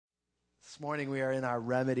This morning we are in our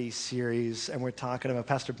Remedy series, and we're talking about,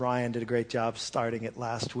 Pastor Brian did a great job starting it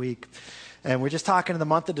last week. And we're just talking in the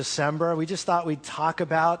month of December. We just thought we'd talk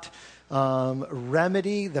about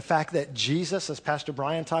remedy, the fact that Jesus, as Pastor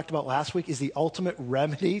Brian talked about last week, is the ultimate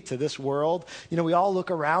remedy to this world. You know, we all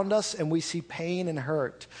look around us and we see pain and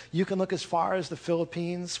hurt. You can look as far as the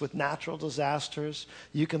Philippines with natural disasters.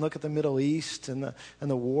 You can look at the Middle East and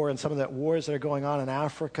the war and some of the wars that are going on in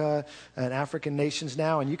Africa and African nations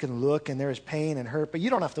now, and you can look and there is pain and hurt, but you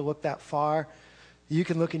don't have to look that far. You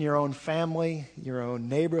can look in your own family, your own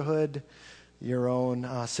neighborhood, your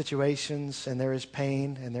own situations, and there is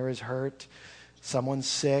pain and there is hurt. Someone's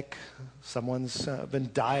sick. Someone's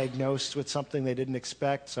been diagnosed with something they didn't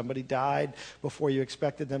expect. Somebody died before you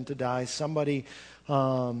expected them to die. Somebody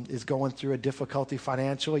is going through a difficulty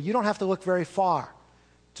financially. You don't have to look very far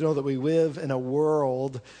to know that we live in a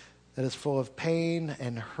world that is full of pain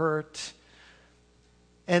and hurt.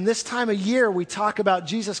 And this time of year, we talk about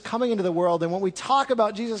Jesus coming into the world. And when we talk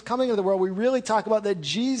about Jesus coming into the world, we really talk about that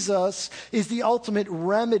Jesus is the ultimate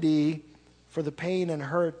remedy for the pain and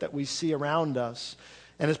hurt that we see around us.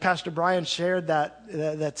 And as Pastor Brian shared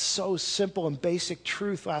that so simple and basic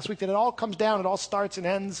truth last week, that it all comes down, it all starts and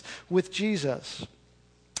ends with Jesus.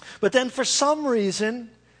 But then for some reason,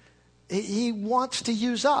 he wants to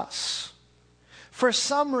use us. For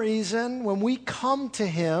some reason, when we come to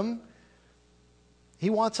him, he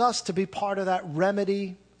wants us to be part of that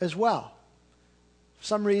remedy as well. For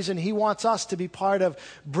some reason, he wants us to be part of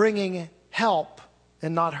bringing help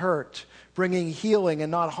and not hurt, bringing healing and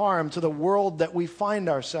not harm to the world that we find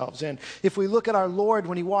ourselves in. If we look at our Lord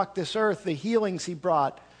when he walked this earth, the healings he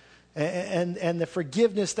brought and the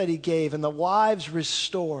forgiveness that he gave and the lives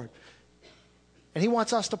restored. And he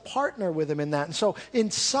wants us to partner with him in that. And so in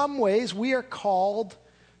some ways, we are called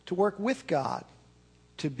to work with God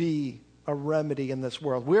to be a remedy in this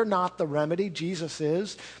world. We're not the remedy, Jesus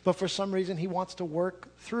is, but for some reason he wants to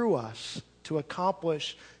work through us to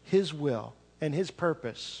accomplish his will and his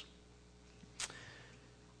purpose.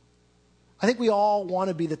 I think we all want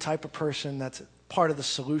to be the type of person that's part of the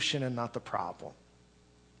solution and not the problem.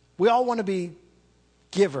 We all want to be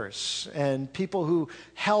givers and people who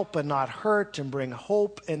help and not hurt and bring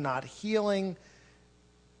hope and not healing.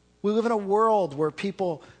 We live in a world where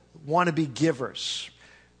people want to be givers.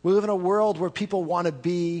 We live in a world where people want to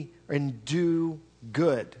be and do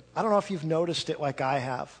good. I don't know if you've noticed it like I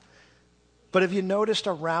have, but have you noticed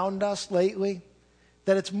around us lately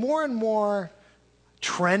that it's more and more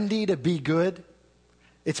trendy to be good?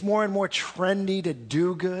 It's more and more trendy to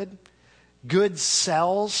do good. Good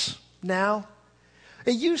sells now.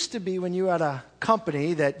 It used to be when you had a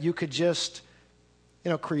company that you could just,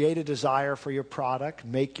 create a desire for your product,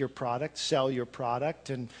 make your product, sell your product,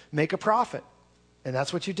 and make a profit. And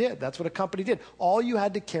that's what you did. That's what a company did. All you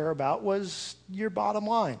had to care about was your bottom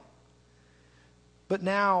line. But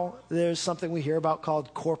now there's something we hear about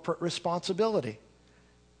called corporate responsibility.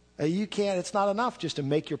 It's not enough just to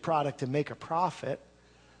make your product and make a profit.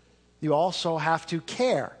 You also have to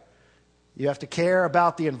care. You have to care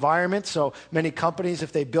about the environment. So many companies,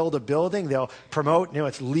 if they build a building, they'll promote,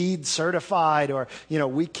 it's LEED certified, or,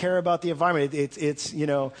 we care about the environment. It's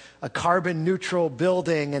a carbon neutral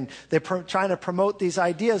building. And they're trying to promote these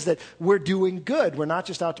ideas that we're doing good. We're not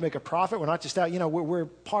just out to make a profit. We're not just out, we're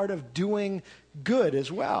part of doing good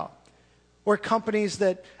as well. Or companies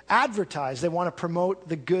that advertise, they want to promote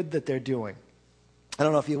the good that they're doing. I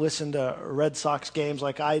don't know if you listen to Red Sox games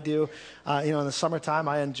like I do. In the summertime,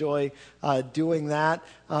 I enjoy doing that.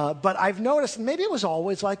 But I've noticed, and maybe it was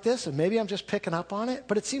always like this, and maybe I'm just picking up on it,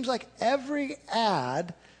 but it seems like every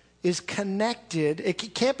ad is connected.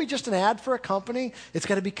 It can't be just an ad for a company. It's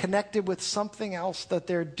got to be connected with something else that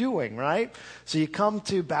they're doing, right? So you come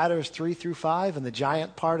to batters 3 through 5 in the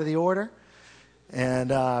giant part of the order.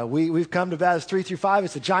 And we've come to batters 3 through 5.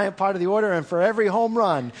 It's the giant part of the order. And for every home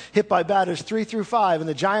run hit by batters 3 through 5 in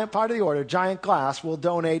the giant part of the order, Giant Glass will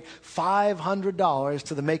donate $500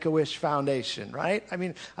 to the Make-A-Wish Foundation, right? I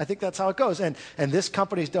mean, I think that's how it goes. And this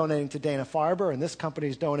company's donating to Dana-Farber, and this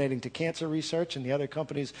company's donating to cancer research, and the other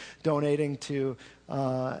company's donating to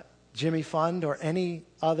Jimmy Fund or any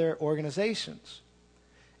other organizations.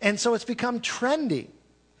 And so it's become trendy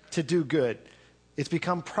to do good. It's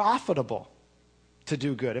become profitable to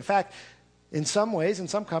do good. In fact, in some ways, in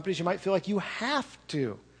some companies, you might feel like you have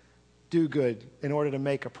to do good in order to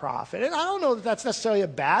make a profit. And I don't know that that's necessarily a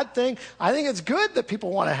bad thing. I think it's good that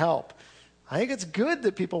people want to help. I think it's good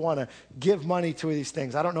that people want to give money to these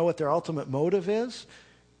things. I don't know what their ultimate motive is,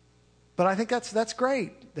 but I think that's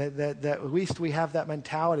great that at least we have that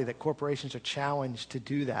mentality that corporations are challenged to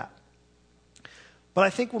do that. But I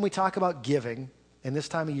think when we talk about giving, And this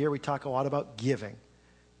time of year, we talk a lot about giving.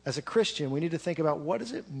 As a Christian, we need to think about what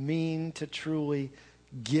does it mean to truly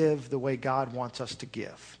give the way God wants us to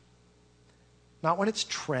give. Not when it's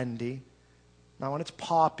trendy, not when it's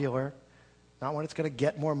popular, not when it's going to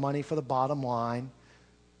get more money for the bottom line.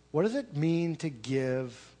 What does it mean to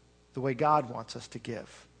give the way God wants us to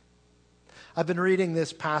give? I've been reading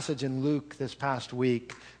this passage in Luke this past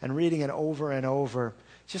week and reading it over and over.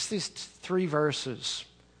 Just these 3 verses.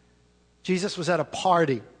 Jesus was at a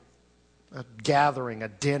party, a gathering, a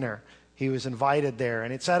dinner. He was invited there,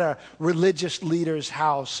 and it's at a religious leader's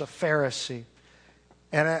house, a Pharisee.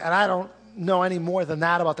 And I don't know any more than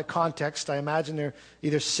that about the context. I imagine they're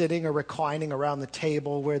either sitting or reclining around the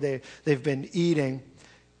table where they've been eating.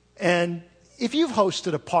 And if you've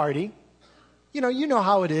hosted a party, you know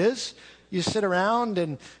how it is. You sit around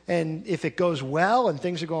and if it goes well and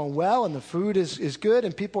things are going well and the food is good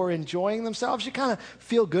and people are enjoying themselves, you kind of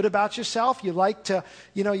feel good about yourself. You like to,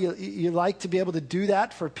 you like to be able to do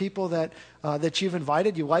that for people that you've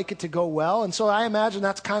invited. You like it to go well. And so I imagine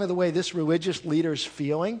that's kind of the way this religious leader's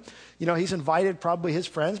feeling. He's invited probably his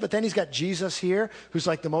friends, but then he's got Jesus here, who's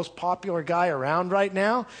like the most popular guy around right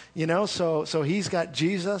now. So he's got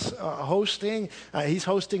Jesus hosting. He's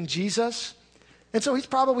hosting Jesus. And so he's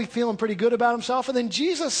probably feeling pretty good about himself. And then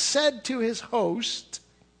Jesus said to his host,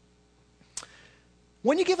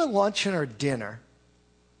 when you give a luncheon or dinner,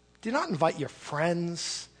 do not invite your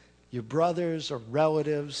friends, your brothers or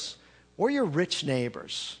relatives, or your rich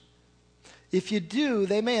neighbors. If you do,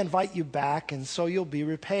 they may invite you back, and so you'll be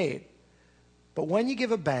repaid. But when you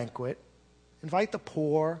give a banquet, invite the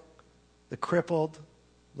poor, the crippled,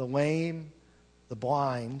 the lame, the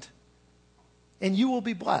blind, and you will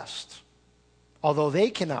be blessed. Although they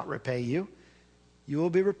cannot repay you, you will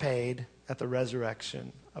be repaid at the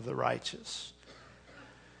resurrection of the righteous.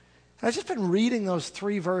 And I've just been reading those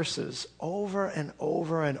 3 verses over and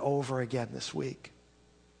over and over again this week.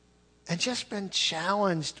 And just been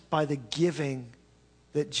challenged by the giving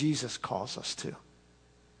that Jesus calls us to.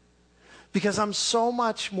 Because I'm so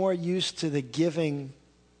much more used to the giving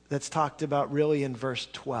that's talked about really in verse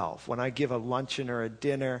 12. When I give a luncheon or a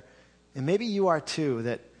dinner, and maybe you are too,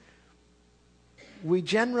 that we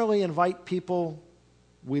generally invite people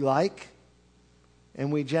we like,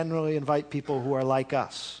 and we generally invite people who are like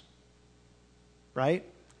us, right?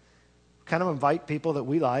 Kind of invite people that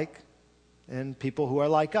we like and people who are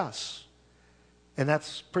like us. And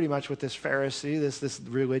that's pretty much what this Pharisee, this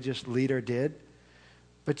religious leader did.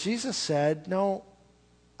 But Jesus said, no,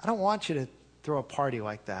 I don't want you to throw a party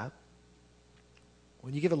like that.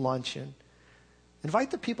 When you give a luncheon,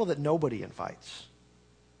 invite the people that nobody invites.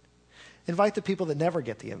 Invite the people that never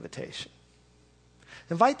get the invitation.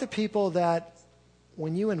 Invite the people that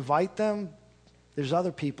when you invite them, there's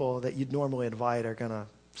other people that you'd normally invite are going to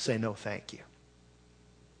say no thank you.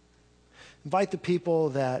 Invite the people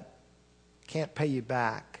that can't pay you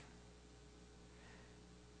back.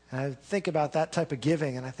 And I think about that type of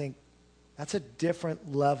giving, and I think that's a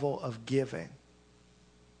different level of giving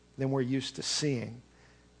than we're used to seeing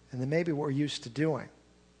and than maybe we're used to doing.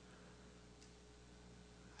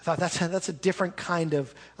 I thought that's a different kind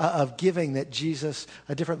of giving that Jesus,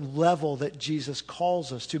 a different level that Jesus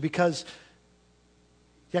calls us to, because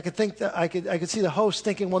I could think that I could see the host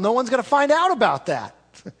thinking, well, no one's going to find out about that.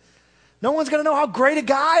 No one's going to know how great a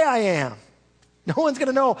guy I am. No one's going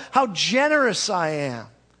to know how generous I am.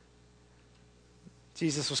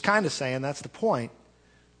 Jesus was kind of saying that's the point.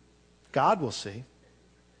 God will see.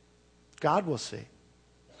 God will see.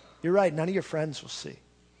 You're right, none of your friends will see.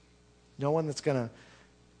 No one that's going to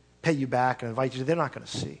pay you back and invite you, they're not going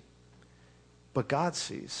to see. But God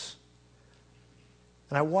sees.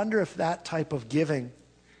 And I wonder if that type of giving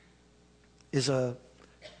is a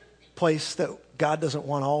place that God doesn't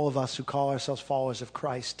want all of us who call ourselves followers of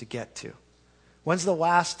Christ to get to. When's the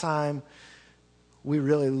last time we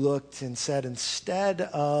really looked and said, instead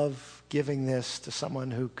of giving this to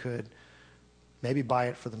someone who could maybe buy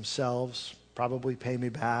it for themselves, probably pay me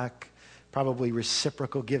back, probably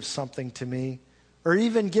reciprocal give something to me, or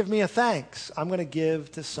even give me a thanks, I'm going to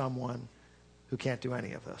give to someone who can't do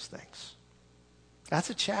any of those things.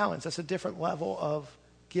 That's a challenge. That's a different level of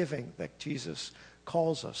giving that Jesus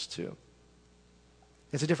calls us to.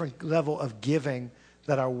 It's a different level of giving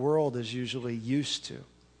that our world is usually used to.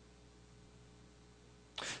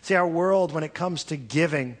 See, our world, when it comes to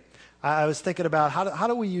giving, I was thinking about how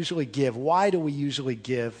do we usually give? Why do we usually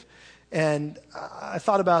give? And I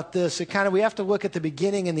thought about this. We have to look at the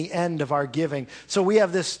beginning and the end of our giving. So we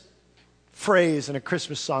have this phrase in a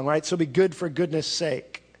Christmas song, right? So be good for goodness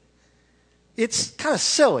sake. It's kind of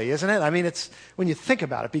silly, isn't it? I mean, it's when you think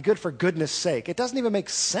about it, be good for goodness sake. It doesn't even make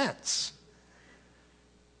sense.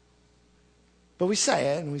 But we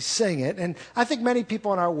say it and we sing it. And I think many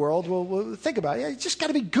people in our world will think about it. Yeah, you just got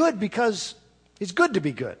to be good because it's good to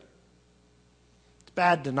be good. It's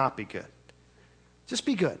bad to not be good. Just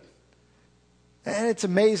be good. And it's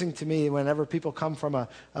amazing to me whenever people come from a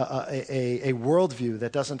worldview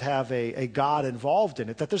that doesn't have a God involved in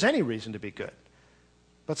it, that there's any reason to be good.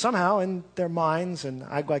 But somehow in their minds, and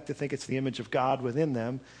I'd like to think it's the image of God within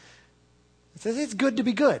them, it says it's good to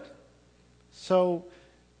be good. So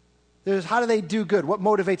how do they do good? What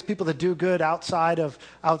motivates people to do good outside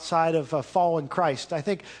of fallen Christ? I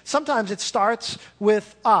think sometimes it starts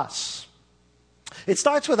with us. It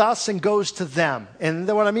starts with us and goes to them. And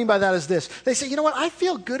what I mean by that is this. They say, you know what, I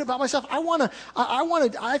feel good about myself.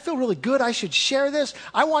 I feel really good. I should share this.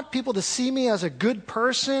 I want people to see me as a good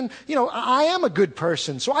person. You know, I am a good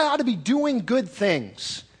person, so I ought to be doing good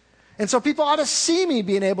things. And so people ought to see me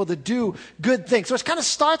being able to do good things. So it kind of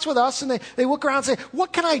starts with us, and they look around and say,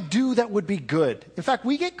 what can I do that would be good? In fact,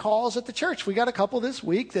 we get calls at the church. We got a couple this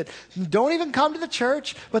week that don't even come to the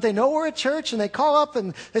church, but they know we're at church, and they call up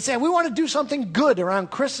and they say, we want to do something good around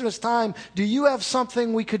Christmas time. Do you have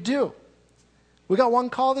something we could do? We got one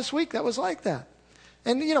call this week that was like that.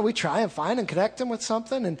 And, you know, we try and find and connect them with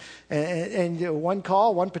something. And you know,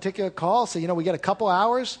 one particular call, so, you know, we get a couple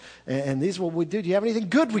hours, and these are what we do. Do you have anything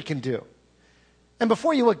good we can do? And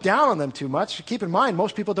before you look down on them too much, keep in mind,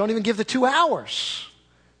 most people don't even give the 2 hours.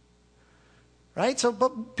 Right? So,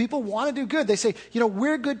 but people want to do good. They say, you know,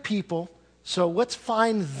 we're good people, so let's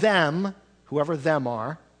find them, whoever them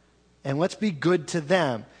are, and let's be good to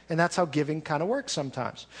them. And that's how giving kind of works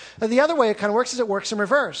sometimes. And the other way it kind of works is it works in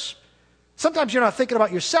reverse. Sometimes you're not thinking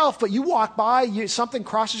about yourself, but you walk by, something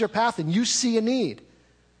crosses your path, and you see a need.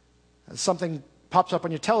 Something pops up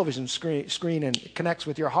on your television screen and it connects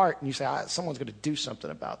with your heart, and you say, someone's going to do something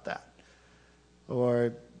about that.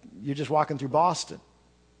 Or you're just walking through Boston,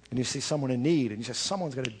 and you see someone in need, and you say,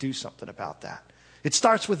 someone's going to do something about that. It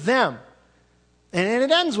starts with them. And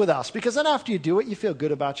it ends with us, because then after you do it, you feel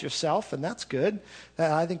good about yourself, and that's good.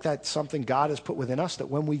 I think that's something God has put within us, that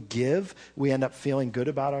when we give, we end up feeling good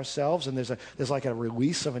about ourselves, and there's like a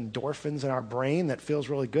release of endorphins in our brain that feels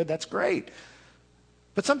really good. That's great.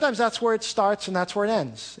 But sometimes that's where it starts, and that's where it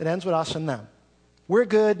ends. It ends with us and them. We're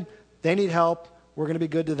good. They need help. We're going to be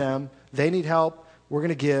good to them. They need help. We're going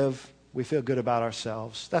to give. We feel good about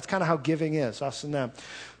ourselves. That's kind of how giving is, us and them.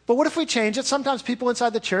 But what if we change it? Sometimes people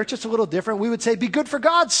inside the church, it's a little different. We would say, be good for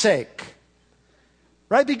God's sake.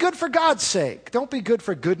 Right? Be good for God's sake. Don't be good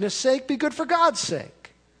for goodness sake. Be good for God's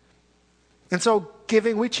sake. And so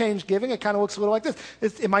giving, we change giving. It kind of looks a little like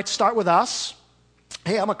this. It might start with us.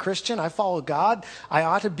 Hey, I'm a Christian. I follow God. I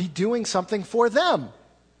ought to be doing something for them.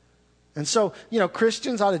 And so, you know,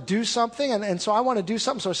 Christians ought to do something, and so I want to do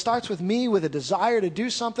something. So it starts with me with a desire to do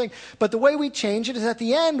something. But the way we change it is at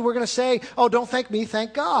the end, we're going to say, oh, don't thank me,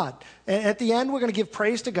 thank God. And at the end, we're going to give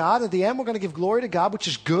praise to God. At the end, we're going to give glory to God, which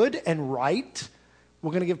is good and right.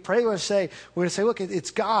 We're going to give praise. We're going to say, look,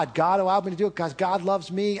 it's God. God allowed me to do it because God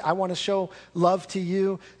loves me. I want to show love to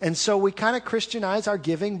you. And so we kind of Christianize our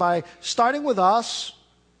giving by starting with us,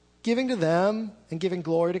 giving to them, and giving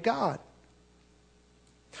glory to God.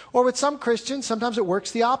 Or with some Christians, sometimes it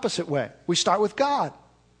works the opposite way. We start with God.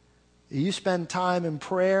 You spend time in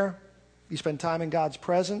prayer, you spend time in God's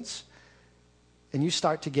presence, and you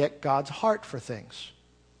start to get God's heart for things.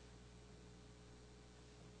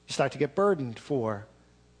 You start to get burdened for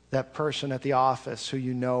that person at the office who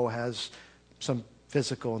you know has some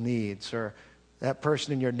physical needs, or that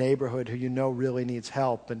person in your neighborhood who you know really needs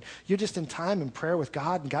help. And you're just in time in prayer with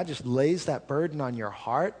God, and God just lays that burden on your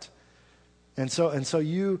heart. And so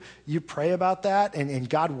you pray about that, and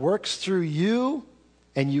God works through you,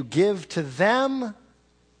 and you give to them,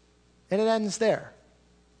 and it ends there.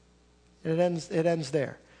 It ends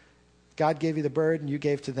there. God gave you the burden, you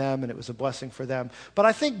gave to them, and it was a blessing for them. But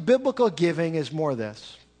I think biblical giving is more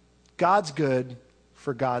this. God's good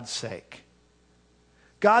for God's sake.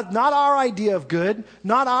 God, not our idea of good,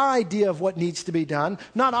 not our idea of what needs to be done,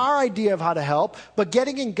 not our idea of how to help, but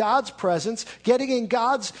getting in God's presence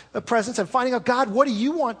and finding out, God, what do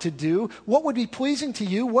you want to do? What would be pleasing to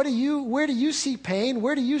you? Where do you see pain?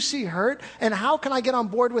 Where do you see hurt? And how can I get on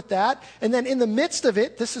board with that? And then in the midst of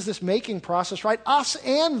it, this is this making process, right? Us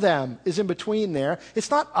and them is in between there.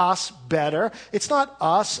 It's not us better. It's not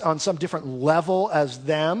us on some different level as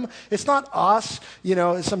them. It's not us,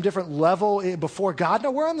 some different level before God.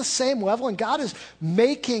 No, we're on the same level, and God is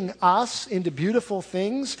making us into beautiful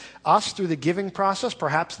things, us through the giving process,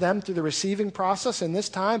 perhaps them through the receiving process in this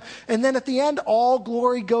time. And then at the end, all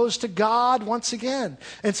glory goes to God once again.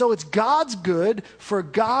 And so it's God's good for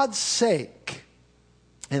God's sake.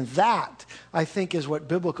 And that, I think, is what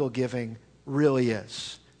biblical giving really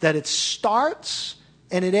is. That it starts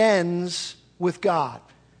and it ends with God.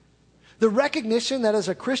 The recognition that as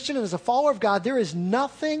a Christian and as a follower of God, there is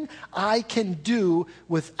nothing I can do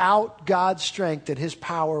without God's strength and his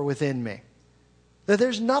power within me. That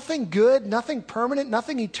there's nothing good, nothing permanent,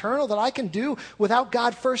 nothing eternal that I can do without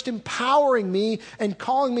God first empowering me and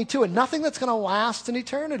calling me to it. Nothing that's going to last in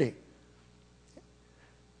eternity.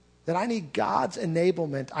 That I need God's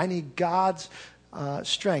enablement. I need God's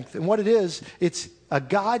strength. And what it is, it's a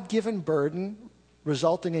God-given burden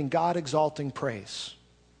resulting in God-exalting praise.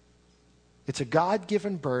 It's a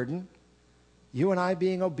God-given burden, you and I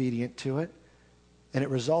being obedient to it, and it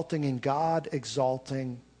resulting in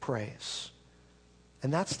God-exalting praise.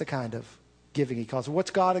 And that's the kind of giving he calls it.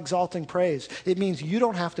 What's God-exalting praise? It means you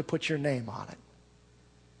don't have to put your name on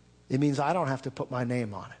it. It means I don't have to put my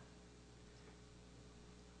name on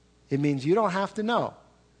it. It means you don't have to know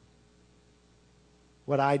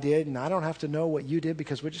what I did, and I don't have to know what you did,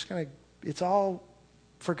 because we're just going to, it's all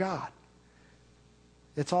for God.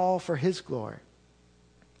 It's all for his glory.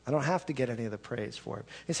 I don't have to get any of the praise for it.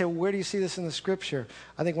 You say, well, where do you see this in the scripture?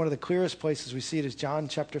 I think one of the clearest places we see it is John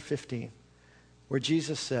chapter 15, where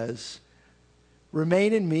Jesus says,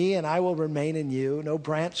 remain in me and I will remain in you. No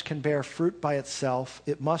branch can bear fruit by itself.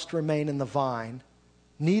 It must remain in the vine.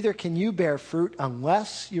 Neither can you bear fruit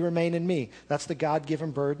unless you remain in me. That's the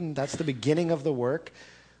God-given burden. That's the beginning of the work.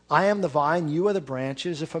 I am the vine, you are the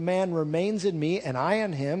branches. If a man remains in me and I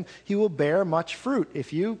in him, he will bear much fruit.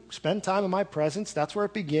 If you spend time in my presence, that's where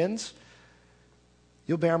it begins.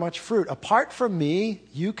 You'll bear much fruit. Apart from me,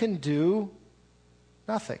 you can do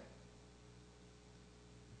nothing.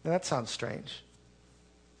 Now, that sounds strange.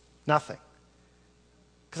 Nothing.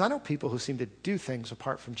 Because I know people who seem to do things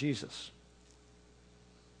apart from Jesus.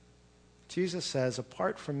 Jesus says,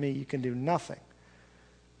 apart from me, you can do nothing.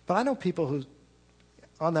 But I know people who,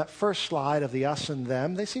 on that first slide of the us and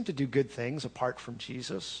them, they seem to do good things apart from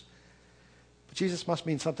Jesus. But Jesus must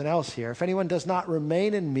mean something else here. If anyone does not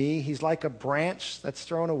remain in me, he's like a branch that's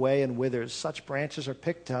thrown away and withers. Such branches are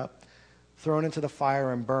picked up, thrown into the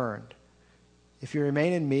fire and burned. If you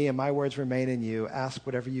remain in me and my words remain in you, ask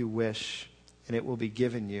whatever you wish and it will be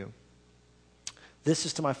given you. This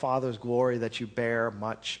is to my Father's glory that you bear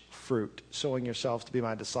much fruit, showing yourselves to be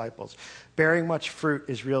my disciples. Bearing much fruit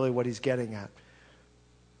is really what he's getting at.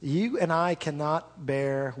 You and I cannot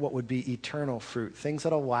bear what would be eternal fruit, things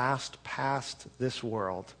that will last past this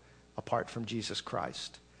world apart from Jesus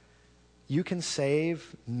Christ. You can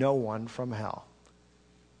save no one from hell.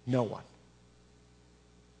 No one.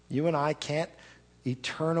 You and I can't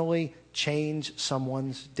eternally change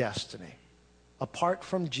someone's destiny. Apart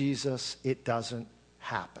from Jesus, it doesn't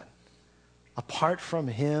happen. Apart from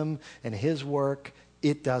him and his work,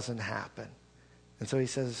 it doesn't happen. And so he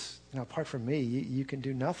says, apart from me, you can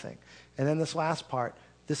do nothing. And then this last part,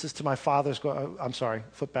 this is to my Father's glory. I'm sorry,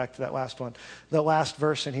 flip back to that last one. The last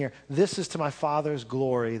verse in here. This is to my Father's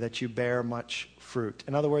glory that you bear much fruit.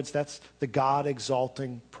 In other words, that's the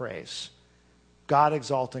God-exalting praise.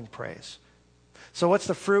 God-exalting praise. So what's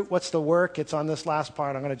the fruit? What's the work? It's on this last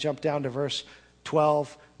part. I'm going to jump down to verse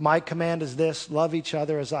 12. My command is this: love each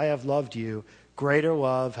other as I have loved you. Greater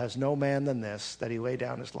love has no man than this, that he lay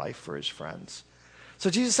down his life for his friends. So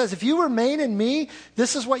Jesus says, if you remain in me,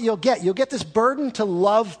 this is what you'll get. You'll get this burden to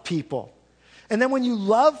love people. And then when you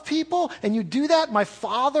love people and you do that, my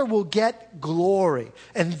Father will get glory.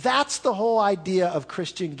 And that's the whole idea of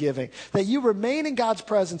Christian giving. That you remain in God's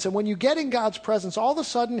presence. And when you get in God's presence, all of a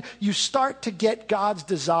sudden you start to get God's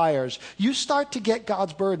desires. You start to get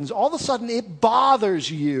God's burdens. All of a sudden it bothers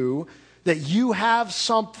you that you have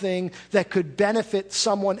something that could benefit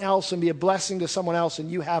someone else and be a blessing to someone else,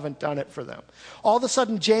 and you haven't done it for them. All of a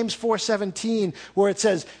sudden, James 4:17, where it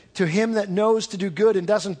says, to him that knows to do good and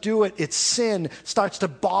doesn't do it, it's sin, starts to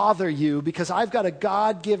bother you, because I've got a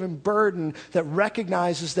God-given burden that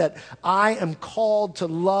recognizes that I am called to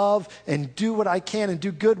love and do what I can and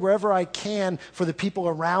do good wherever I can for the people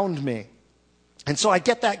around me. And so I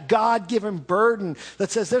get that God-given burden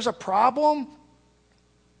that says there's a problem,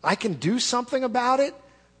 I can do something about it.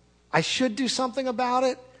 I should do something about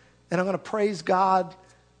it. And I'm going to praise God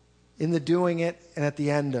in the doing it. And at the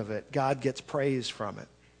end of it, God gets praise from it.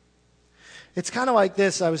 It's kind of like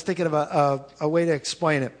this. I was thinking of a way to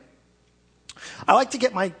explain it. I like to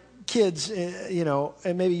get my kids,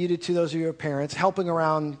 and maybe you do too, those of you who are parents, helping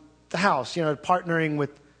around the house, partnering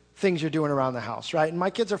with things you're doing around the house, right? And my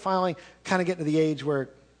kids are finally kind of getting to the age where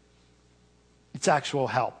it's actual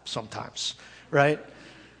help sometimes, right?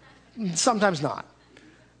 Sometimes not.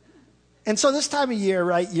 And so this time of year,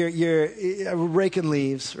 right, you're raking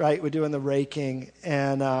leaves, right? We're doing the raking.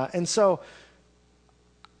 And so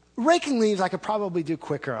Raking leaves I could probably do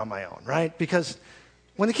quicker on my own, right? Because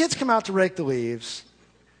when the kids come out to rake the leaves,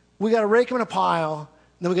 we got to rake them in a pile,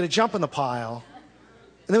 then we got to jump in the pile,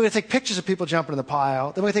 and then we're going to take pictures of people jumping in the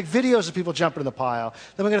pile, then we're going to take videos of people jumping in the pile,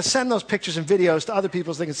 then we're going to send those pictures and videos to other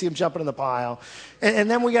people so they can see them jumping in the pile,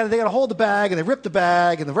 and then they got to hold the bag, and they rip the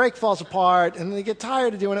bag, and the rake falls apart, and they get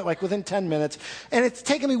tired of doing it like within 10 minutes, and it's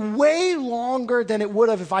taken me way longer than it would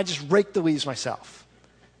have if I just raked the leaves myself.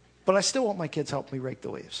 But I still want my kids to help me rake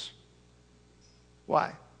the leaves.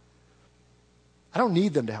 Why? I don't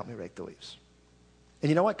need them to help me rake the leaves. And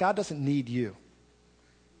you know what? God doesn't need you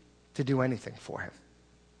to do anything for him.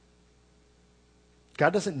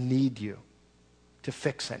 God doesn't need you to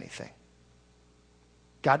fix anything.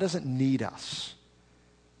 God doesn't need us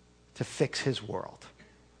to fix his world.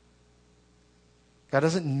 God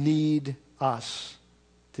doesn't need us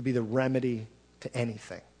to be the remedy to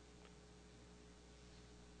anything.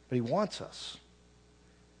 But he wants us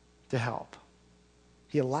to help.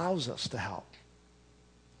 He allows us to help.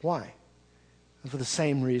 Why? And for the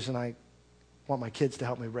same reason I want my kids to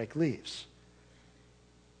help me rake leaves.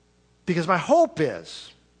 Because my hope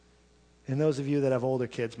is, and those of you that have older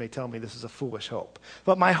kids may tell me this is a foolish hope,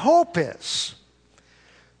 but my hope is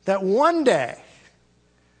that one day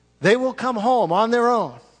they will come home on their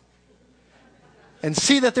own and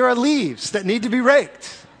see that there are leaves that need to be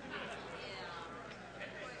raked.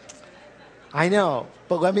 I know,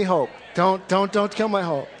 but let me hope. Don't kill my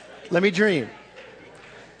hope. Let me dream.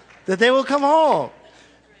 That they will come home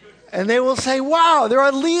and they will say, wow, there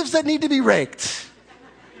are leaves that need to be raked.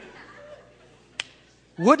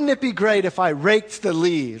 Wouldn't it be great if I raked the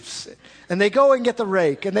leaves? And they go and get the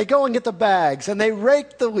rake, and they go and get the bags, and they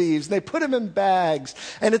rake the leaves, and they put them in bags,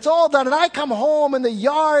 and it's all done, and I come home and the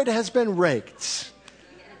yard has been raked.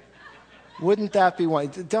 Wouldn't that be one?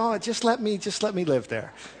 Don't, just let me live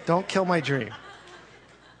there. Don't kill my dream.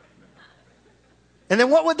 And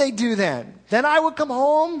then what would they do then? Then I would come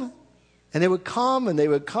home, and they would come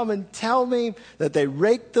and tell me that they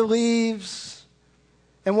raked the leaves.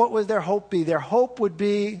 And what would their hope be? Their hope would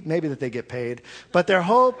be, maybe that they get paid, but their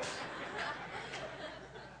hope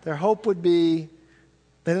would be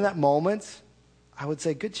that in that moment, I would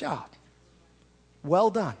say, good job.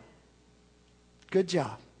 Well done. Good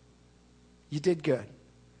job. You did good.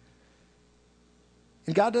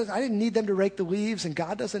 And I didn't need them to rake the leaves, and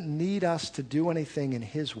God doesn't need us to do anything in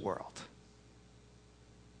his world.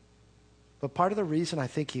 But part of the reason I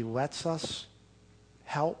think he lets us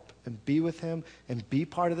help and be with him and be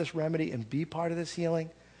part of this remedy and be part of this healing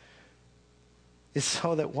is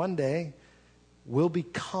so that one day we'll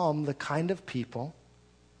become the kind of people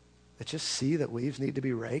that just see that leaves need to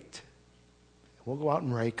be raked. We'll go out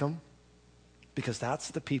and rake them because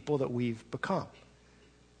that's the people that we've become.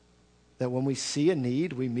 That when we see a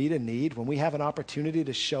need, we meet a need. When we have an opportunity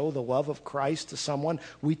to show the love of Christ to someone,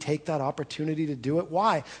 we take that opportunity to do it.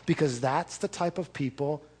 Why? Because that's the type of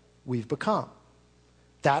people we've become.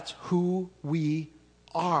 That's who we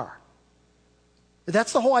are.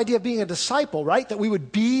 That's the whole idea of being a disciple, right? That we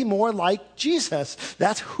would be more like Jesus.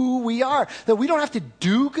 That's who we are. That we don't have to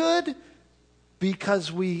do good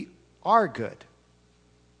because we are good.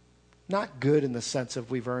 Not good in the sense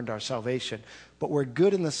of we've earned our salvation, but we're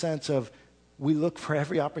good in the sense of we look for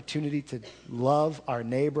every opportunity to love our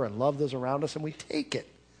neighbor and love those around us, and we take it.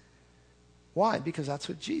 Why? Because that's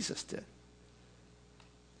what Jesus did.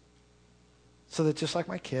 So that just like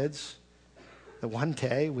my kids, that one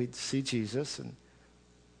day we'd see Jesus and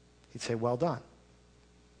he'd say, well done.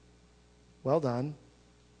 Well done,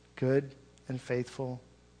 good and faithful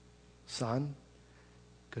son,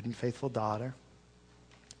 good and faithful daughter.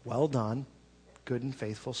 Well done, good and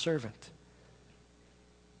faithful servant.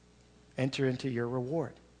 Enter into your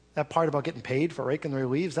reward. That part about getting paid for raking their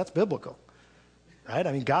leaves, that's biblical. Right?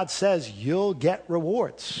 I mean, God says you'll get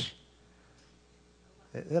rewards.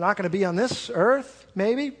 They're not going to be on this earth,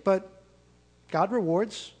 maybe, but God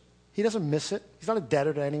rewards. He doesn't miss it. He's not a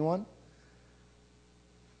debtor to anyone.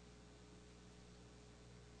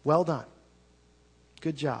 Well done.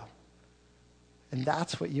 Good job. And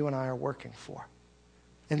that's what you and I are working for.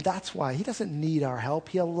 And that's why he doesn't need our help.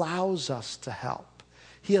 He allows us to help.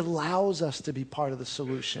 He allows us to be part of the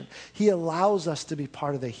solution. He allows us to be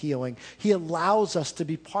part of the healing. He allows us to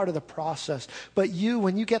be part of the process. But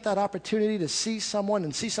when you get that opportunity to see someone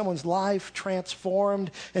and see someone's life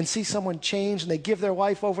transformed and see someone change and they give their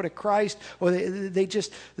life over to Christ, or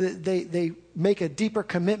they make a deeper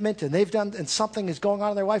commitment and something is going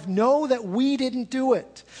on in their life, know that we didn't do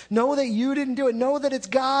it. Know that you didn't do it. Know that it's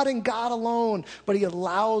God and God alone. But he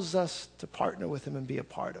allows us to partner with him and be a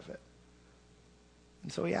part of it.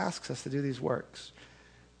 And so he asks us to do these works.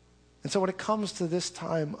 And so when it comes to this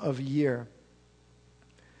time of year,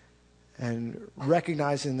 and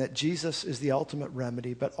recognizing that Jesus is the ultimate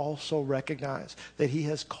remedy, but also recognize that he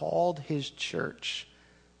has called his church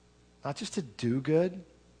not just to do good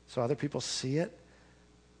so other people see it,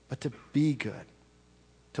 but to be good,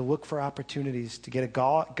 to look for opportunities to get a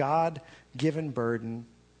God-given burden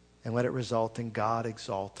and let it result in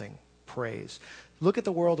God-exalting praise. Look at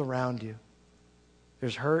the world around you.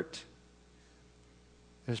 There's hurt.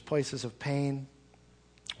 There's places of pain.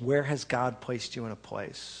 Where has God placed you in a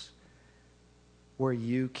place where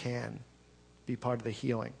you can be part of the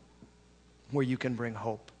healing, where you can bring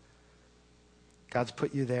hope? God's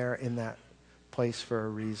put you there in that place for a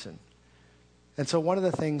reason. And so one of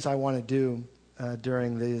the things I want to do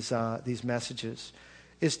during these messages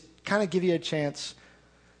is kind of give you a chance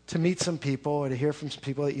to meet some people or to hear from some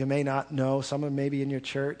people that you may not know. Some are maybe in your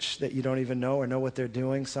church that you don't even know or know what they're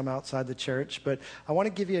doing, some outside the church. But I want to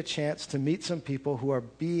give you a chance to meet some people who are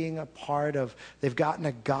being a part of, they've gotten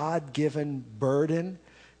a God-given burden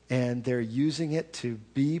and they're using it to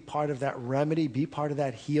be part of that remedy, be part of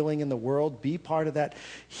that healing in the world, be part of that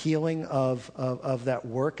healing of that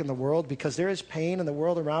work in the world, because there is pain in the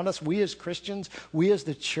world around us. We as Christians, we as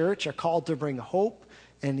the church are called to bring hope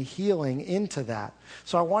and healing into that.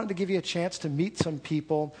 So I wanted to give you a chance to meet some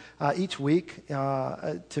people each week,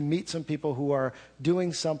 to meet some people who are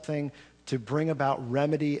doing something to bring about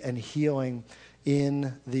remedy and healing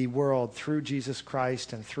in the world through Jesus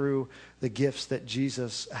Christ and through the gifts that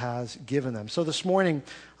Jesus has given them. So this morning,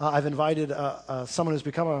 I've invited someone who's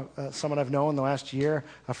become someone I've known in the last year,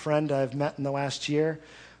 a friend I've met in the last year.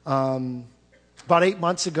 About 8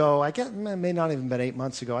 months ago, I guess it may not even been 8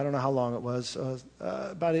 months ago. I don't know how long it was.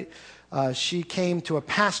 She came to a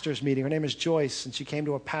pastor's meeting. Her name is Joyce, and she came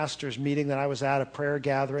to a pastor's meeting that I was at, a prayer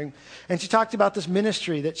gathering. And she talked about this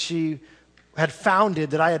ministry that she had founded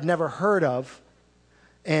that I had never heard of.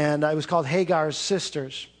 And it was called Hagar's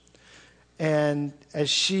Sisters. And as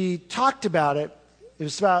she talked about it, it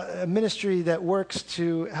was about a ministry that works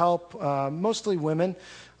to help mostly women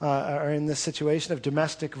are in this situation of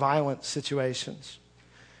domestic violence situations.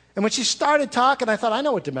 And when she started talking, I thought, I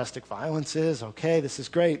know what domestic violence is. Okay, this is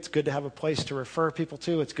great. It's good to have a place to refer people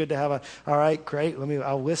to. It's good to have all right, great,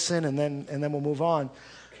 I'll listen and then we'll move on.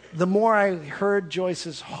 The more I heard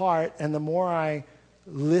Joyce's heart and the more I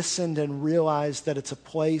listened and realized that it's a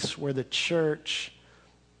place where the church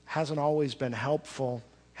hasn't always been helpful,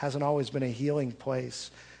 hasn't always been a healing place,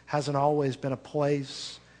 hasn't always been a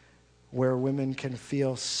place where women can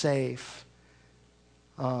feel safe.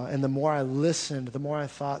 And the more I listened, the more I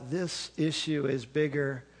thought, this issue is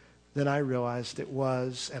bigger than I realized it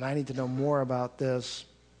was, and I need to know more about this.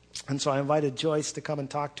 And so I invited Joyce to come and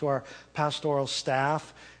talk to our pastoral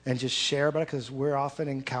staff and just share about it, because we're often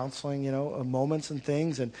in counseling, moments and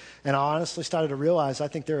things. And I honestly started to realize, I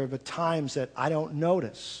think there are times that I don't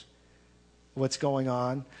notice what's going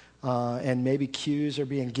on. And maybe cues are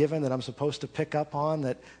being given that I'm supposed to pick up on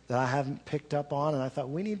that I haven't picked up on. And I thought,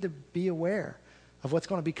 we need to be aware of what's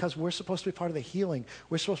going on, because we're supposed to be part of the healing.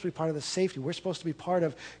 We're supposed to be part of the safety. We're supposed to be part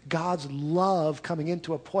of God's love coming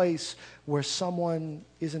into a place where someone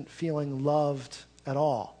isn't feeling loved at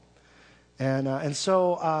all. And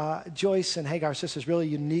so Joyce and Hagar Sisters, really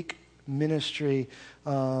unique ministry.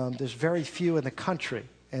 There's very few in the country,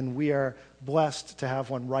 and we are blessed to have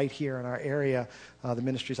one right here in our area. The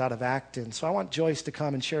ministry's out of Acton. So I want Joyce to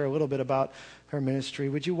come and share a little bit about her ministry.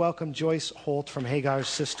 Would you welcome Joyce Holt from Hagar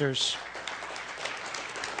Sisters?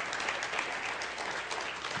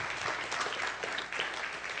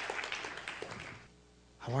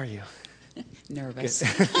 How are you? Nervous.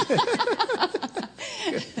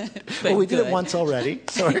 Well, we did it once already.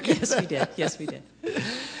 So Yes, we did.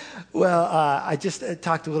 Well, I just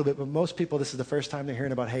talked a little bit, but most people, this is the first time they're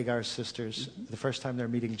hearing about Hagar Sisters, the first time they're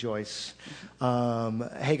meeting Joyce.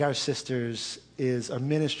 Hagar Sisters is a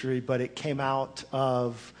ministry, but it came out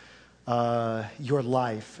of your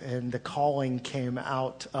life, and the calling came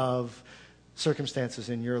out of circumstances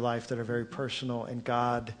in your life that are very personal, and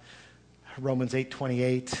God, Romans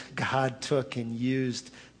 8:28, God took and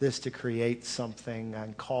used this to create something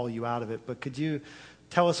and call you out of it. But could you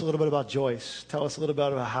tell us a little bit about Joyce? Tell us a little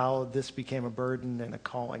bit about how this became a burden and a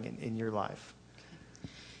calling in your life.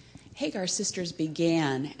 Hagar Sisters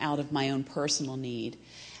began out of my own personal need.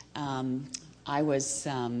 I was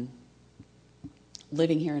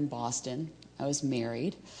living here in Boston. I was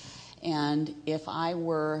married. And if I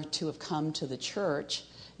were to have come to the church,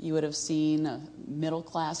 you would have seen a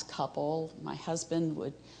middle-class couple. My husband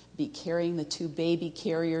would be carrying the 2 baby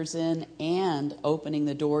carriers in and opening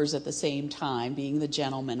the doors at the same time, being the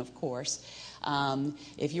gentleman, of course.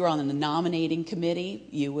 If you were on the nominating committee,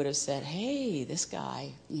 you would have said, hey, this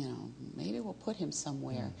guy, maybe we'll put him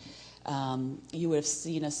somewhere. You would have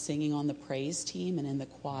seen us singing on the praise team and in the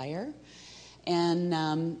choir.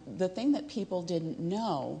 And the thing that people didn't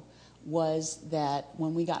know was that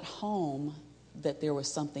when we got home, that there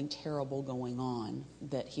was something terrible going on,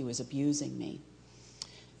 that he was abusing me.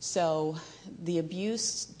 So the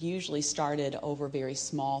abuse usually started over very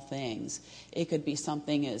small things. It could be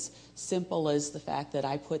something as simple as the fact that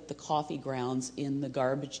I put the coffee grounds in the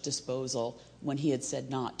garbage disposal when he had said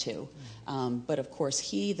not to. But of course,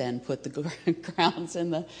 he then put the grounds in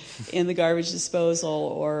the garbage disposal.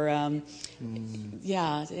 Or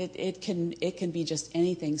it can be just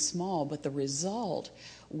anything small. But the result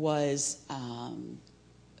was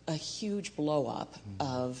a huge blow up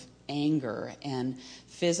of anger and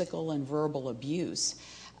physical and verbal abuse.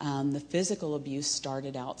 The physical abuse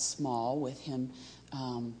started out small with him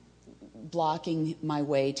blocking my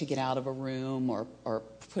way to get out of a room or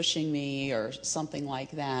pushing me or something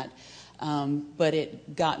like that. But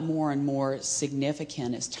it got more and more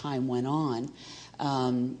significant as time went on.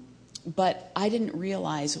 But I didn't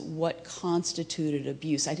realize what constituted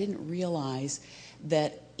abuse. I didn't realize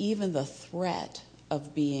that even the threat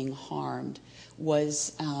of being harmed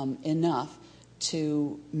was enough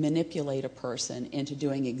to manipulate a person into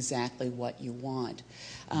doing exactly what you want.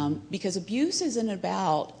 Because abuse isn't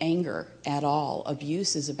about anger at all.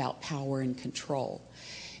 Abuse is about power and control.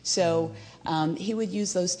 So he would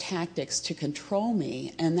use those tactics to control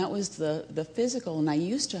me, and that was the physical. And I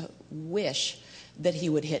used to wish that he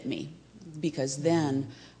would hit me, because then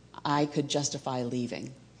I could justify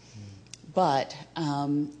leaving. But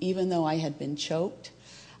even though I had been choked,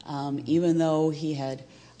 even though he had,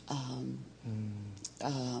 I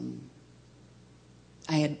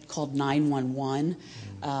had called 911,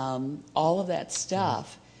 all of that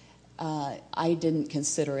stuff, I didn't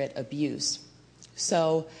consider it abuse.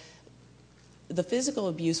 So the physical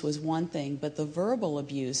abuse was one thing, but the verbal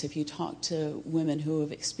abuse, if you talk to women who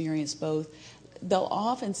have experienced both, they'll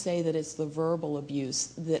often say that it's the verbal abuse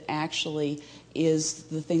that actually is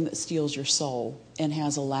the thing that steals your soul and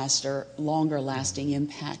has a longer lasting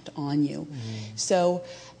impact on you. So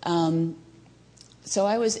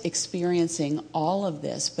I was experiencing all of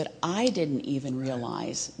this, but I didn't even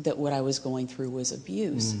realize that what I was going through was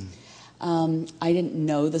abuse. I didn't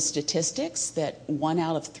know the statistics that 1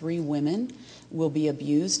 out of 3 women will be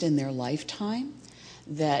abused in their lifetime.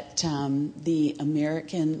 That the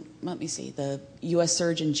U.S.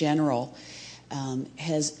 Surgeon General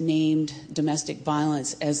has named domestic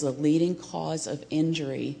violence as the leading cause of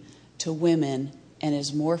injury to women and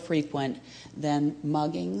is more frequent than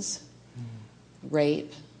muggings,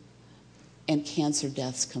 rape, and cancer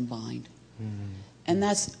deaths combined. And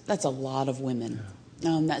that's a lot of women.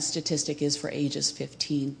 That statistic is for ages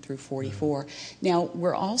 15 through 44. Now,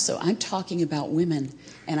 I'm talking about women,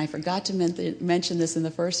 and I forgot to mention this in the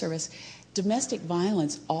first service. Domestic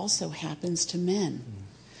violence also happens to men.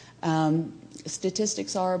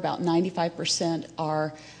 Statistics are about 95%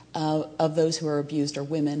 of those who are abused are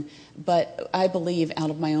women, but I believe, out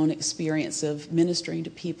of my own experience of ministering to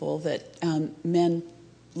people, that men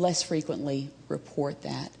less frequently report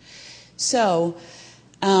that. So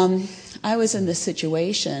I was in this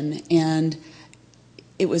situation, and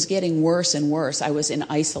it was getting worse and worse. I was in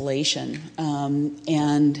isolation,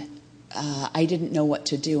 and I didn't know what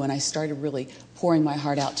to do, and I started really pouring my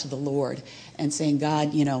heart out to the Lord and saying,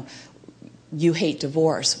 God, you hate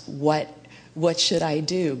divorce. What should I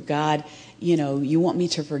do? God, you want me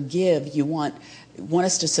to forgive. You want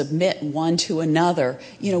us to submit one to another.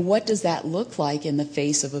 What does that look like in the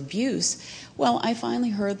face of abuse? Well, I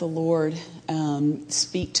finally heard the Lord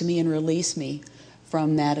speak to me and release me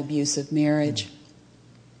from that abusive marriage.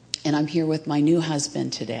 And I'm here with my new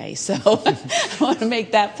husband today, so I want to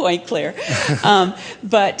make that point clear.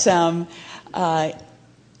 But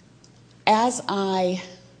as I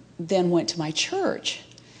then went to my church,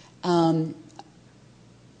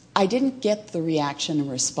 I didn't get the reaction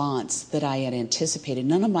and response that I had anticipated.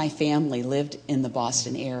 None of my family lived in the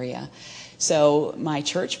Boston area. So my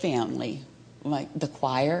church family, like the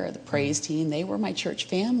choir, the praise team, they were my church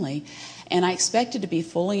family. And I expected to be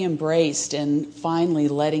fully embraced and finally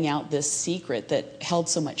letting out this secret that held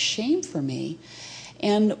so much shame for me.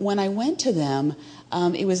 And when I went to them,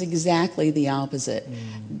 it was exactly the opposite.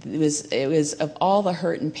 It was of all the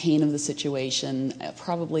hurt and pain of the situation,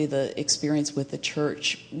 probably the experience with the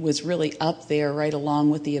church was really up there right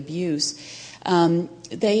along with the abuse.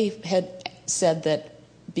 They had said that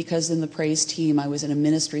because in the praise team I was in a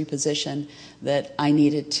ministry position, that I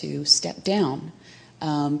needed to step down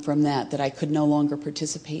from that I could no longer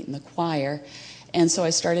participate in the choir. And so I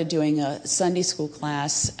started doing a Sunday school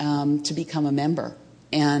class to become a member.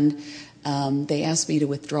 And they asked me to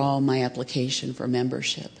withdraw my application for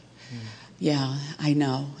membership. Yeah, I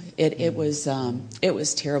know. It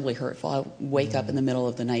was terribly hurtful. I wake up in the middle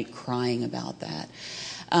of the night crying about that.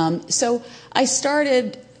 So I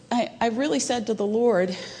really said to the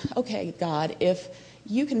Lord, okay, God, if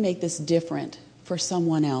you can make this different for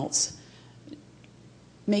someone else,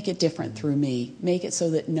 make it different through me. Make it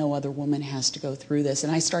so that no other woman has to go through this.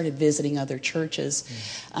 And I started visiting other churches,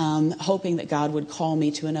 hoping that God would call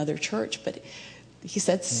me to another church. But he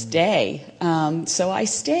said, stay. So I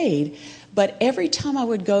stayed. But every time I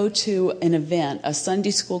would go to an event, a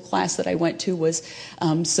Sunday school class that I went to was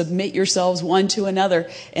submit yourselves one to another.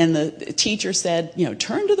 And the teacher said,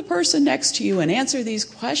 turn to the person next to you and answer these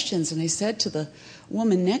questions. And I said to the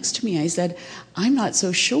woman next to me, I said, I'm not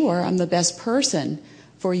so sure I'm the best person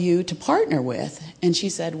for you to partner with. And she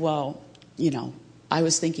said, well, I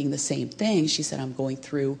was thinking the same thing. She said, I'm going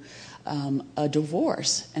through a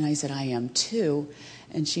divorce. And I said, I am too.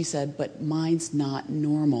 And she said, but mine's not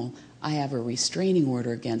normal. I have a restraining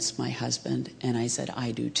order against my husband. And I said,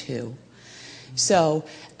 I do too. So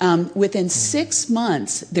within 6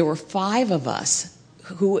 months, there were 5 of us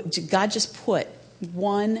who God just put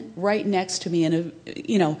one right next to me. And,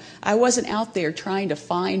 I wasn't out there trying to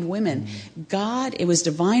find women. God, it was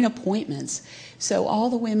divine appointments. So all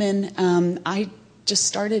the women, I just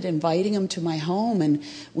started inviting them to my home, and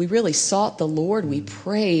we really sought the Lord. We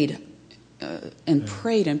prayed and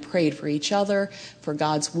prayed for each other, for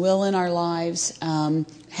God's will in our lives,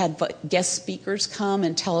 had guest speakers come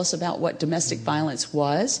and tell us about what domestic violence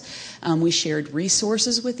was. We shared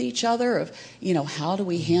resources with each other of, how do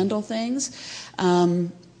we handle things.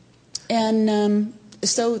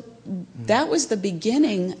 So that was the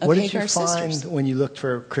beginning of Hagar Sisters. What did you find when you looked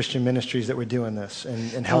for Christian ministries that were doing this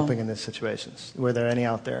and helping in these situations? Were there any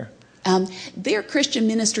out there? There are Christian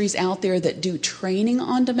ministries out there that do training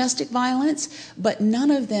on domestic violence, but none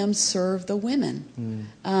of them serve the women.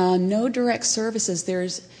 No direct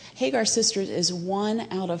services. Hagar Sisters is 1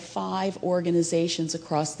 out of 5 organizations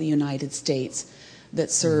across the United States that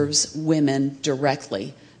serves women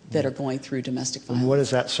directly that are going through domestic violence. And what does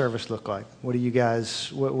that service look like? What do you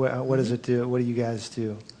guys? What does it do? What do you guys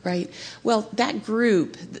do? Right. Well, that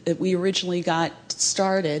group that we originally got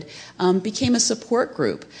started became a support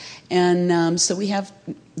group, and so we have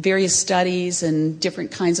various studies and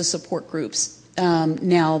different kinds of support groups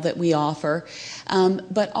now that we offer.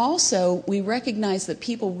 But also, we recognize that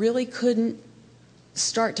people really couldn't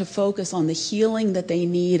start to focus on the healing that they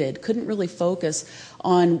needed, couldn't really focus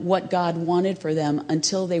on what God wanted for them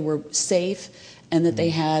until they were safe and that they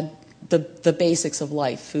had the basics of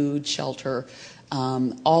life, food, shelter,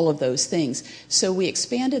 all of those things. So we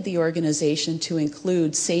expanded the organization to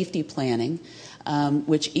include safety planning,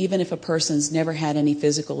 which even if a person's never had any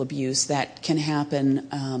physical abuse, that can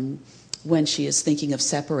happen when she is thinking of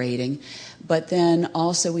separating. But then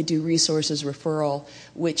also we do resources referral,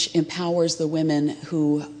 which empowers the women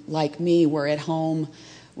who, like me, were at home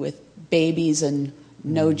with babies and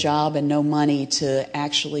no job and no money to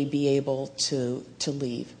actually be able to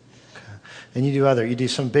leave. Okay. And you do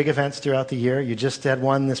some big events throughout the year. You just had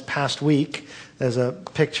one this past week. There's a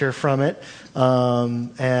picture from it.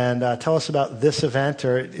 And tell us about this event,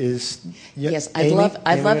 or is yes, I'd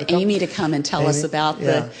love Amy to come and tell us about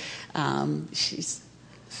the.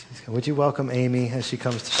 Would you welcome Amy as she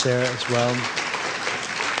comes to share as well?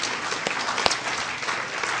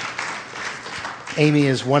 Amy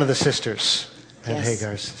is one of the sisters at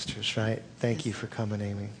Hagar Sisters, right? Thank you for coming,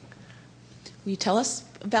 Amy. Will you tell us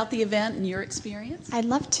about the event and your experience? I'd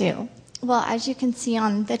love to. Well, as you can see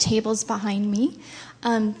on the tables behind me,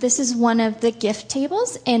 this is one of the gift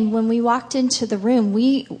tables. And when we walked into the room,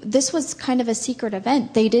 this was kind of a secret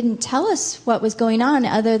event. They didn't tell us what was going on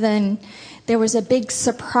other than there was a big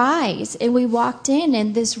surprise. And we walked in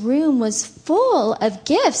and this room was full of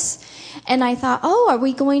gifts. And I thought, are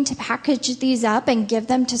we going to package these up and give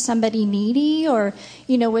them to somebody needy? Or,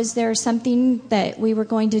 was there something that we were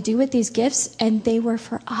going to do with these gifts? And they were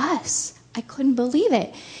for us. I couldn't believe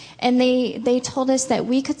it. And they told us that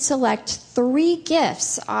we could select 3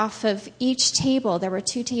 gifts off of each table. There were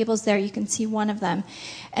 2 tables there. You can see one of them.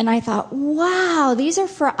 And I thought, wow, these are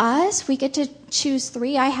for us? We get to choose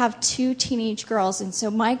 3? I have 2 teenage girls, and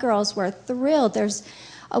so my girls were thrilled. There's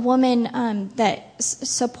a woman that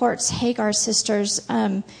supports Hagar Sisters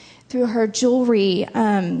through her jewelry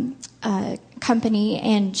company,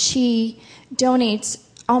 and she donates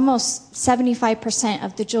almost 75%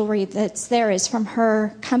 of the jewelry that's there is from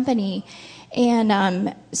her company.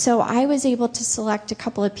 And so I was able to select a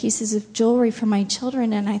couple of pieces of jewelry for my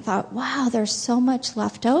children, and I thought, wow, there's so much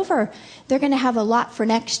left over. They're going to have a lot for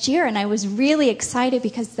next year. And I was really excited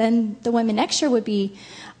because then the women next year would be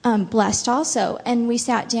blessed also. And we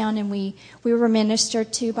sat down and we were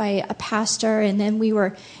ministered to by a pastor, and then we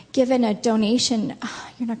were given a donation.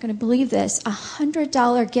 You're not going to believe this,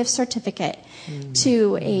 $100 gift certificate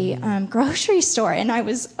to a grocery store. And I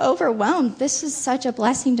was overwhelmed. This was such a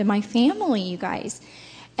blessing to my family, you guys.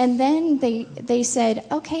 And then they said,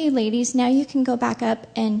 okay, ladies, now you can go back up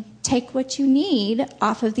and take what you need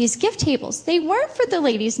off of these gift tables. They weren't for the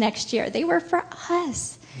ladies next year. They were for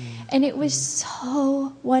us. And it was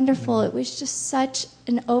so wonderful. It was just such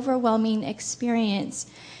an overwhelming experience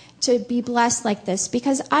to be blessed like this.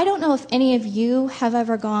 Because I don't know if any of you have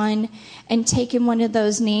ever gone and taken one of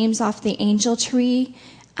those names off the angel tree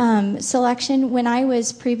selection. When I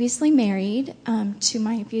was previously married to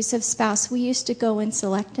my abusive spouse, we used to go and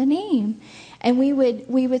select a name. And we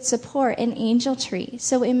would support an angel tree.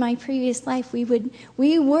 So in my previous life, we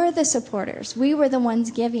were the supporters. We were the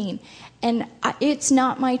ones giving. And it's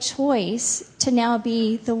not my choice to now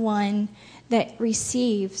be the one that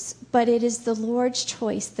receives, but it is the Lord's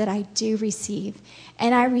choice that I do receive.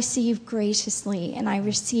 And I receive graciously, and I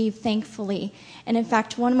receive thankfully. And in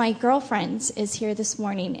fact, one of my girlfriends is here this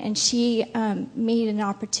morning, and she made an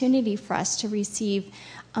opportunity for us to receive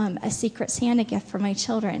a Secret Santa gift for my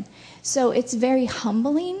children. So it's very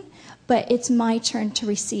humbling, but it's my turn to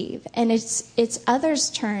receive. And it's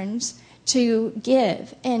others' turns to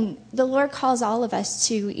give. And the Lord calls all of us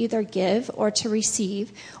to either give or to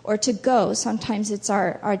receive or to go. Sometimes it's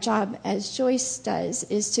our job, as Joyce does,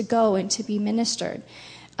 is to go and to be ministers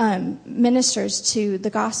to the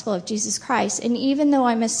gospel of Jesus Christ. And even though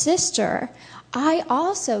I'm a sister, I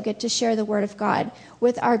also get to share the word of God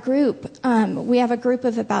with our group. We have a group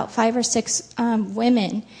of about 5 or 6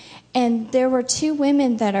 women. And there were 2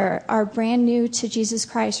 women that are brand new to Jesus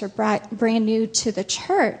Christ or brand new to the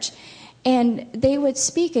church. And they would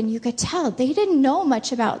speak, and you could tell they didn't know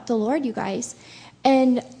much about the Lord, you guys.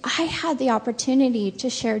 And I had the opportunity to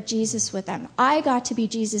share Jesus with them. I got to be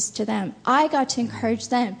Jesus to them. I got to encourage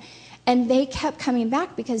them. And they kept coming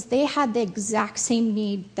back because they had the exact same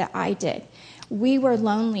need that I did. We were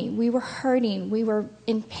lonely. We were hurting. We were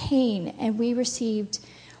in pain. And we received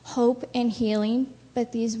hope and healing.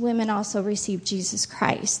 But these women also received Jesus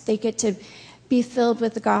Christ. They get to be filled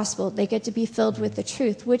with the gospel. They get to be filled with the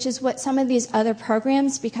truth, which is what some of these other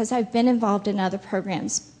programs, because I've been involved in other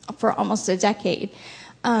programs for almost a decade,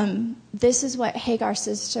 this is what Hagar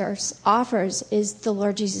Sisters offers, is the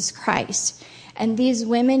Lord Jesus Christ. And these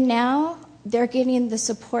women now, they're getting the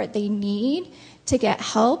support they need to get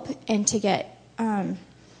help and to get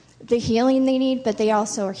the healing they need, but they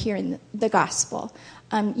also are hearing the gospel.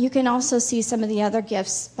 You can also see some of the other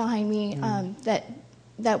gifts behind me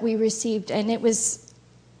that we received, and it was,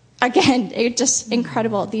 again, just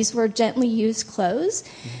incredible. These were gently used clothes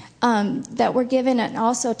that were given, and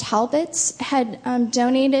also Talbots had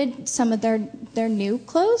donated some of their new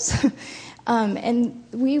clothes, and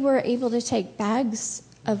we were able to take bags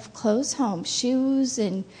of clothes home, shoes,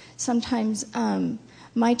 and sometimes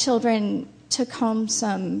my children took home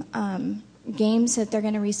some games that they're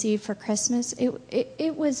going to receive for Christmas.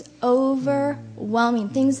 It was overwhelming,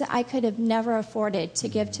 things that I could have never afforded to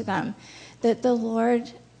give to them, that the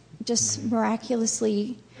Lord just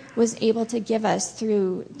miraculously was able to give us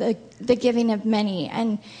through the giving of many.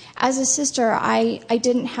 And as a sister, I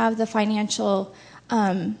didn't have the financial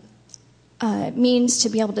means to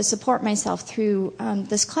be able to support myself through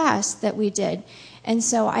this class that we did. And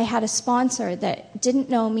so I had a sponsor that didn't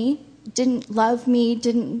know me, didn't love me,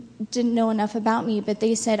 didn't know enough about me, but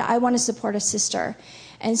they said, I want to support a sister.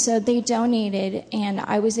 And so they donated, and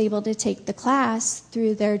I was able to take the class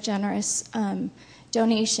through their generous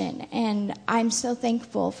donation. And I'm so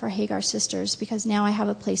thankful for Hagar Sisters, because now I have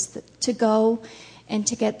a place to go and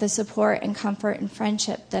to get the support and comfort and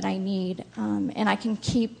friendship that I need. And I can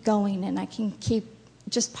keep going, and I can keep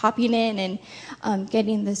just popping in and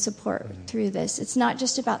getting the support through this. It's not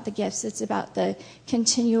just about the gifts, it's about the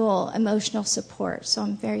continual emotional support. So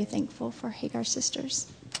I'm very thankful for Hagar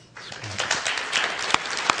Sisters.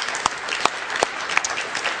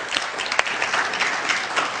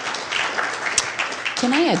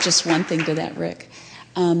 Can I add just one thing to that, Rick?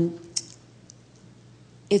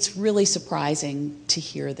 It's really surprising to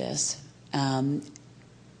hear this.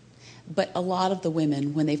 But a lot of the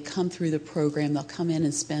women, when they've come through the program, they'll come in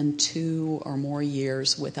and spend 2 or more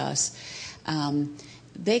years with us.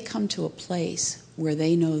 They come to a place where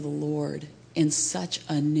they know the Lord in such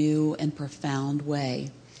a new and profound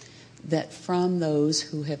way that from those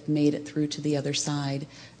who have made it through to the other side,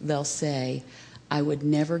 they'll say, I would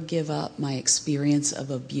never give up my experience of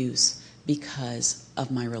abuse because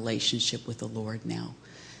of my relationship with the Lord now.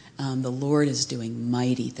 The Lord is doing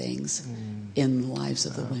mighty things in the lives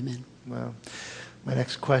of the women. Well, my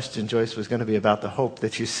next question, Joyce, was going to be about the hope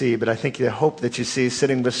that you see, but I think the hope that you see is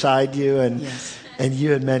sitting beside you. And Yes. And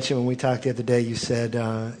you had mentioned when we talked the other day, you said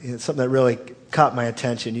something that really caught my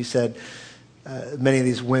attention. You said many of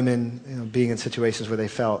these women being in situations where they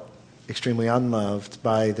felt extremely unloved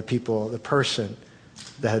by the people, the person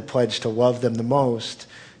that had pledged to love them the most,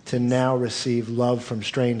 to now receive love from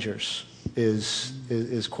strangers is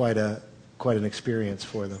quite an experience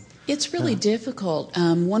for them. It's really difficult.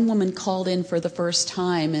 One woman called in for the first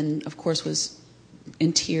time and, of course, was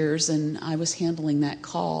in tears, and I was handling that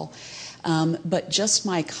call. But just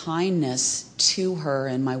my kindness to her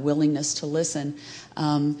and my willingness to listen,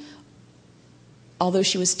 although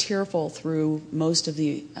she was tearful through most of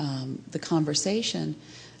the conversation,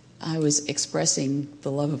 I was expressing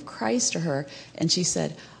the love of Christ to her, and she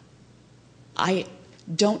said,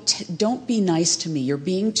 Don't be nice to me. You're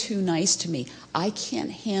being too nice to me. I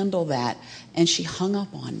can't handle that. And she hung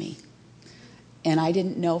up on me. And I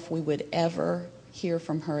didn't know if we would ever hear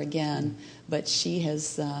from her again, but she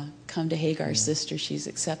has come to Hagar Sister. She's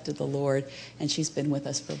accepted the Lord, and she's been with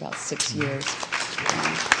us for about 6 years.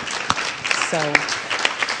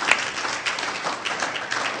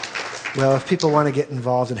 Well, if people want to get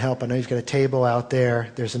involved and help, I know you've got a table out there.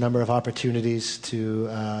 There's a number of opportunities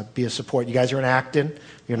to be a support. You guys are in Acton.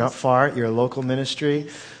 You're not far. You're a local ministry.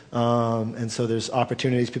 And so there's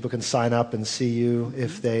opportunities. People can sign up and see you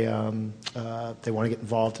if they want to get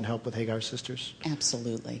involved and help with Hagar Sisters.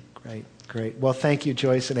 Absolutely. Great. Well, thank you,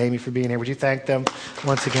 Joyce and Amy, for being here. Would you thank them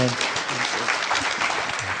once again?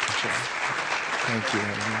 Thank you,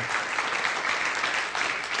 Amy.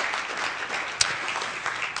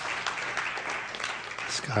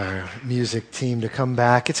 Our music team to come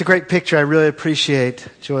back. It's a great picture. I really appreciate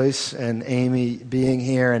Joyce and Amy being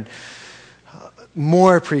here, and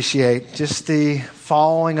more appreciate just the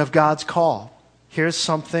following of God's call. Here's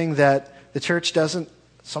something that the church doesn't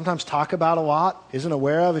sometimes talk about a lot, isn't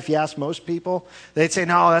aware of. If you ask most people, they'd say,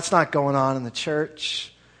 no, that's not going on in the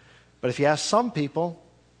church. But if you ask some people,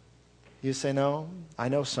 you say, no, I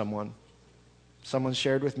know someone. Someone's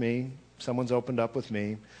shared with me. Someone's opened up with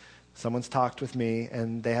me. Someone's talked with me,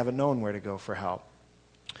 and they haven't known where to go for help.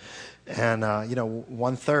 And,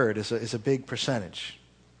 1/3 is a big percentage,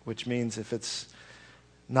 which means if it's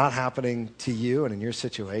not happening to you and in your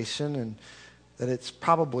situation, and that it's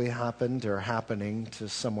probably happened or happening to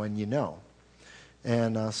someone you know.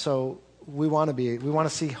 And so we want to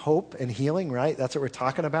see hope and healing, right? That's what we're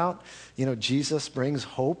talking about. Jesus brings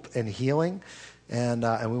hope and healing. And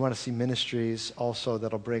we want to see ministries also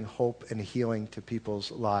that'll bring hope and healing to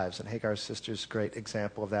people's lives. And Hagar Sisters is a great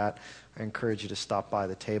example of that. I encourage you to stop by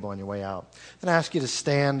the table on your way out. And I ask you to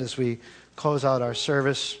stand as we close out our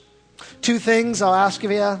service. 2 things I'll ask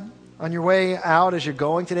of you on your way out as you're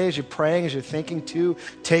going today, as you're praying, as you're thinking, 2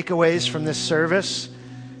 takeaways from this service.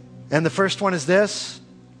 And the first one is this: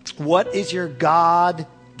 what is your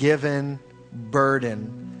God-given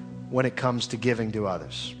burden when it comes to giving to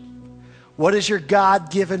others? What is your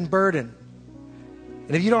God-given burden?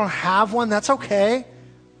 And if you don't have one, that's okay.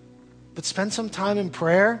 But spend some time in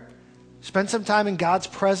prayer. Spend some time in God's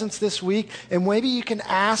presence this week. And maybe you can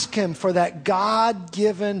ask Him for that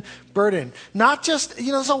God-given burden. Not just,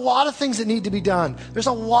 there's a lot of things that need to be done. There's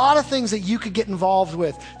a lot of things that you could get involved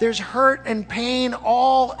with. There's hurt and pain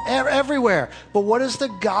everywhere. But what is the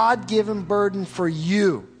God-given burden for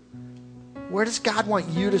you? Where does God want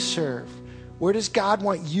you to serve? Where does God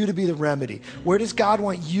want you to be the remedy? Where does God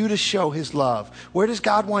want you to show His love? Where does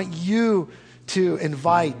God want you to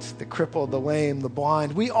invite the crippled, the lame, the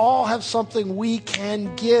blind? We all have something we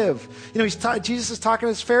can give. Jesus is talking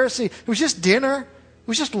to this Pharisee. It was just dinner. It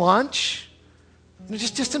was just lunch.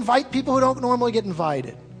 Just invite people who don't normally get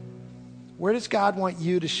invited. Where does God want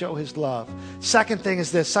you to show His love? Second thing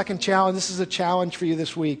is this, second challenge. This is a challenge for you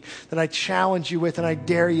this week that I challenge you with, and I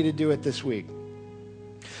dare you to do it this week.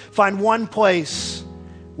 Find one place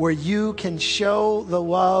where you can show the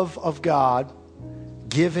love of God,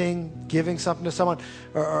 giving something to someone,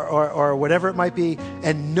 or whatever it might be,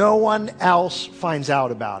 and no one else finds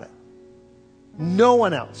out about it. No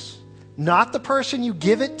one else. Not the person you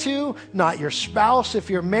give it to, not your spouse if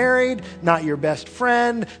you're married, not your best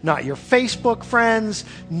friend, not your Facebook friends.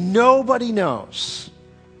 Nobody knows.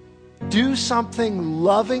 Do something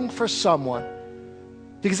loving for someone.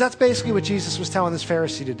 Because that's basically what Jesus was telling this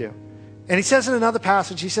Pharisee to do. And He says in another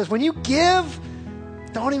passage, He says, when you give,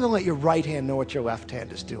 don't even let your right hand know what your left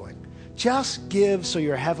hand is doing. just give so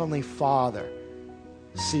your heavenly Father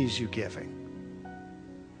sees you giving.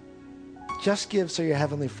 Just give so your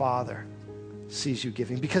heavenly Father sees you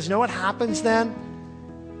giving. Because you know what happens then?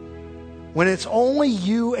 When it's only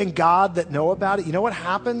you and God that know about it, you know what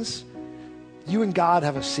happens? You and God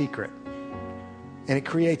have a secret. And it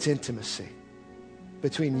creates intimacy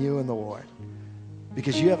between you and the Lord.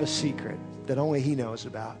 Because you have a secret that only He knows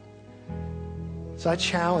about. So I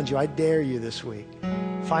challenge you, I dare you this week.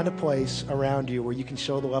 Find a place around you where you can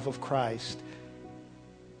show the love of Christ.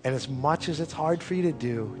 And as much as it's hard for you to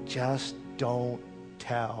do, just don't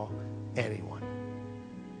tell anyone.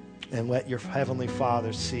 And let your heavenly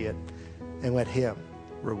Father see it. And let Him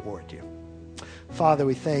reward you. Father,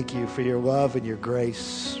 we thank you for your love and your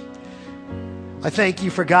grace. I thank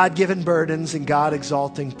you for God-given burdens and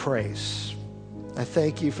God-exalting praise. I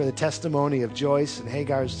thank you for the testimony of Joyce and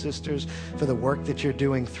Hagar's sisters, for the work that you're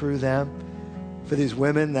doing through them, for these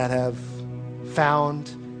women that have found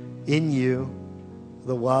in you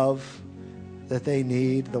the love that they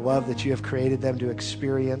need, the love that you have created them to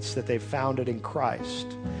experience, that they've found it in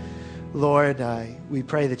Christ. Lord, we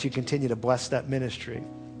pray that you continue to bless that ministry.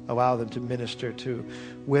 Allow them to minister to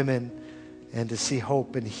women and to see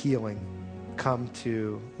hope and healing come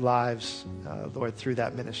to lives, Lord, through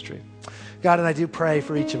that ministry. God, and I do pray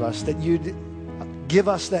for each of us that you'd give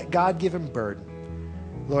us that God-given burden,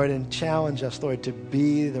 Lord, and challenge us, Lord, to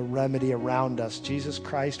be the remedy around us, Jesus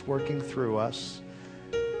Christ working through us,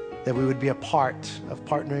 that we would be a part of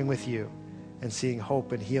partnering with you and seeing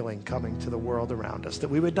hope and healing coming to the world around us, that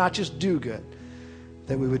we would not just do good,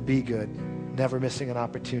 that we would be good, never missing an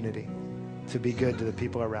opportunity to be good to the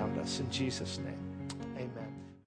people around us. In Jesus' name.